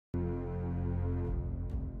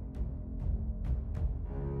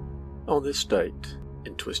On this date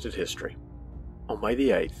in Twisted History, on May the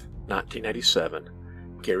 8th, 1987,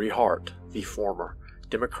 Gary Hart, the former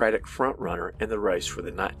Democratic frontrunner in the race for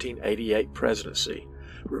the 1988 presidency,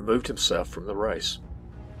 removed himself from the race.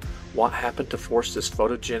 What happened to force this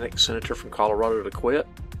photogenic senator from Colorado to quit?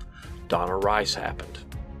 Donna Rice happened.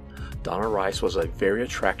 Donna Rice was a very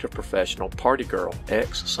attractive professional party girl,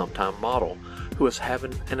 ex-sometime model, who was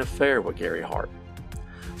having an affair with Gary Hart.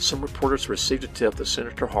 Some reporters received a tip that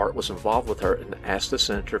Senator Hart was involved with her and asked the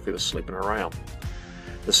senator if he was sleeping around.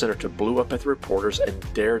 The senator blew up at the reporters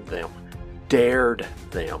and dared them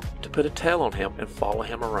to put a tail on him and follow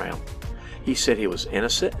him around. He said he was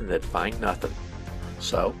innocent and they'd find nothing.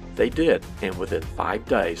 So they did, and within 5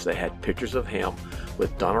 days they had pictures of him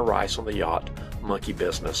with Donna Rice on the yacht Monkey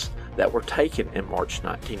Business that were taken in March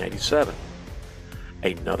 1987.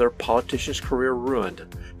 Another politician's career ruined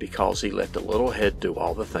because he let the little head do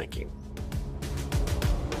all the thinking.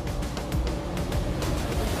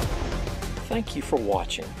 Thank you for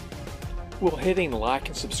watching. Will hitting like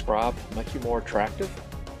and subscribe make you more attractive?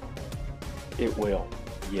 It will.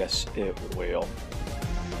 Yes, it will.